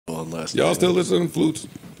on last Y'all night. still listening to Flutes?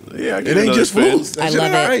 Yeah, It ain't just Flutes. I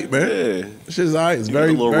love it. Right, man. Yeah. That shit's all right. It's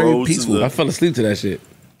very, very peaceful. I fell asleep to that shit.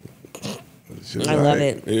 I love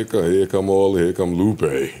it. Here come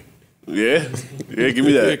Lupe. Yeah, give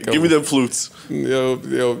me that. Give me them flutes. Yo,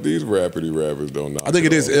 these rappity rappers don't know. I think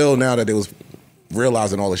it is ill now that they was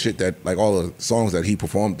realizing all the shit that, like all the songs that he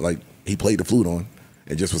performed, like he played the flute on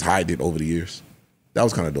and just was hiding it over the years. That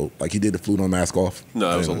was kind of dope. Like he did the flute on Mask Off. No,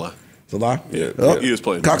 that was a lie. It's a lie? Yeah. He was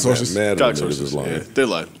playing. Cocksources. Cocksources. Yeah, they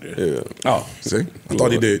lied. Yeah. Oh, see? I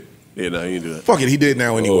thought he did. Yeah, no, he didn't do that. Fuck it, he did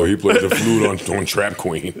now anyway. Oh, he played the flute on Trap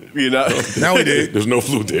Queen. You know? Now he did. There's no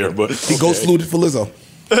flute there, but He ghost fluted for Lizzo.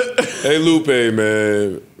 Hey, Lupe,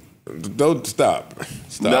 man, don't stop.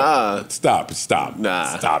 Nah. Stop.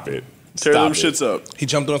 Nah. Stop it. Tear Stop them it. shits up. He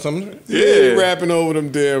jumped on something? Yeah, he rapping over them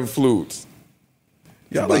damn flutes.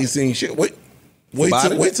 Y'all ain't seen shit. Wait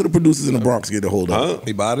bought it? till the producers in the Bronx get a hold of it. Huh?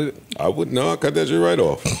 He bought it? I wouldn't know. I cut that shit right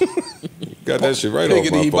off. Got that shit right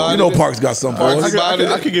off my phone. You know Parks got some for us.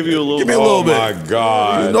 I could give you a little. Give me a little bit. Oh, my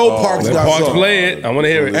God. You know Parks Let got Parks some. play it. I want to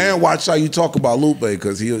hear it. And watch how you talk about Lupe,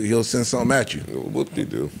 because he'll send something at you.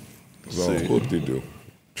 Whoop-de-doo. So Whoop-de-doo.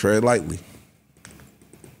 tread lightly.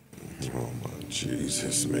 Oh, my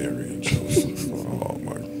Jesus, Mary and Joseph. Oh,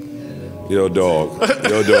 my. Yo, dog.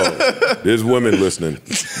 There's women listening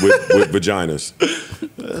with vaginas.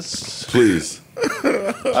 Please.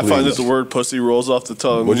 I find that the word pussy rolls off the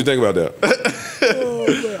tongue. What'd you think about that?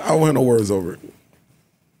 I don't want no words over it.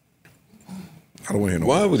 I don't want to hear no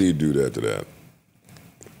Why would he do that to that?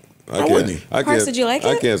 Why wouldn't he? Parks, did you like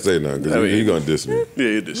I it? can't say nothing because he's going to diss me. Yeah,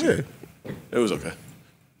 you did. Yeah. It was okay.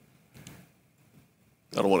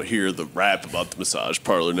 I don't want to hear the rap about the massage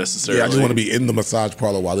parlor necessarily. Yeah, I just want to be in the massage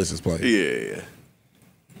parlor while this is playing. Yeah.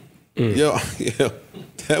 Yo,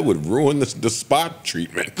 that would ruin the spot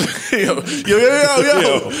treatment. Yo. Hey,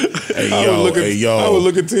 yo. I would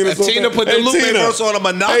look at Tina. If Tina put the Lupe verse on,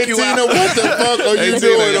 I'ma knock you Tina, out. what the fuck are you Hey, doing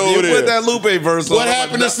Tina, over you there? put that Lupe verse on. What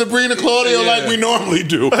happened to Sabrina Claudio like we normally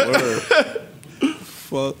do?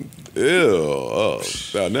 Fuck. Ew. Oh,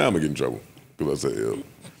 now I'm going to get in trouble because I say ew.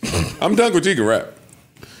 I'm done critiquing rap.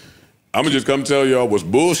 I'm going to just come tell y'all what's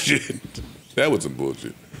bullshit. That was some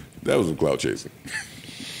bullshit. That was some clout chasing.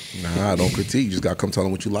 Nah, don't critique. You just got to come tell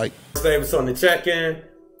them what you like. Davis on the check-in.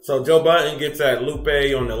 So Joe Budden gets at Lupe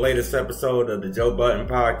on the latest episode of the Joe Budden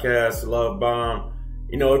podcast, Love Bomb.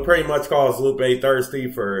 You know, it pretty much calls Lupe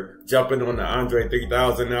thirsty for jumping on the Andre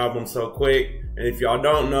 3000 album so quick. And if y'all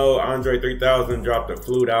don't know, Andre 3000 dropped a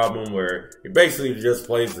flute album where he basically just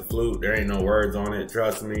plays the flute. There ain't no words on it,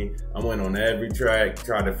 trust me. I went on every track,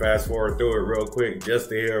 tried to fast forward through it real quick just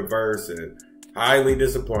to hear a verse, and highly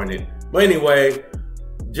disappointed. But anyway,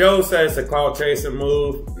 Joe says it's a clout chasing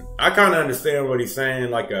move. I kind of understand what he's saying.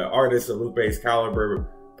 Like an artist of Lupe's caliber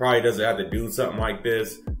probably doesn't have to do something like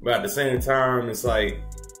this. But at the same time, it's like,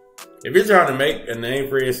 if you're trying to make a name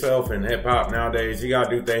for yourself in hip hop nowadays, you gotta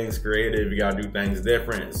do things creative. You gotta do things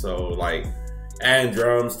different. So like adding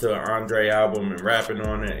drums to an Andre album and rapping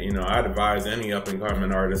on it, you know, I'd advise any up and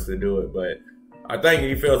coming artist to do it. But I think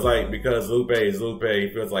he feels like because Lupe is Lupe, he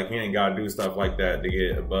feels like he ain't gotta do stuff like that to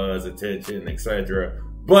get a buzz, attention, etc.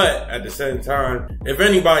 But at the same time, if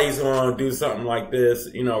anybody's gonna do something like this,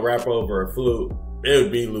 you know, rap over a flute, it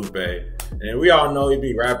would be Lupe. And we all know he'd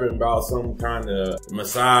be rapping about some kind of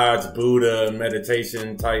massage, Buddha,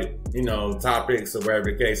 meditation type, you know, topics or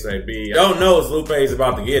whatever the case may be. I don't know if Lupe's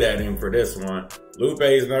about to get at him for this one.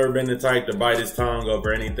 Lupe's never been the type to bite his tongue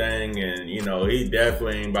over anything, and, you know, he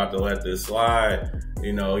definitely ain't about to let this slide.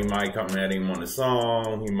 You know, he might come at him on a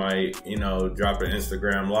song. He might, you know, drop an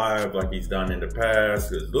Instagram live like he's done in the past.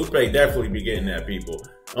 Because Lupe definitely be getting at people.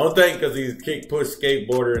 I don't think because he's kick, push,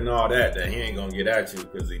 skateboarder and all that he ain't going to get at you,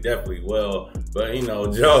 because he definitely will. But, you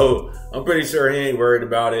know, Joe, I'm pretty sure he ain't worried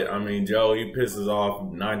about it. I mean, Joe, he pisses off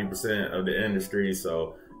 90% of the industry.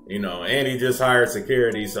 So, you know, and he just hired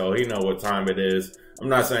security, so he know what time it is. I'm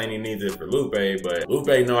not saying he needs it for Lupe, but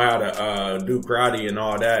Lupe know how to do karate and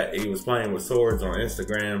all that. He was playing with swords on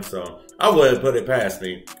Instagram, so I wouldn't put it past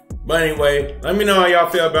me. But anyway, let me know how y'all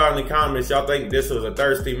feel about it in the comments. Y'all think this was a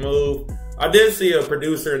thirsty move? I did see a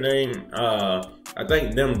producer named, I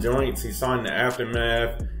think Them Joints. He signed the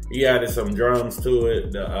Aftermath. He added some drums to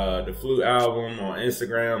it, the Flute album on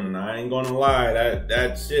Instagram, and I ain't gonna lie,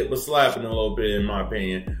 that shit was slapping a little bit in my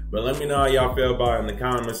opinion. But let me know how y'all feel about it in the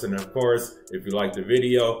comments, and of course, if you like the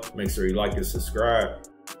video, make sure you like and subscribe.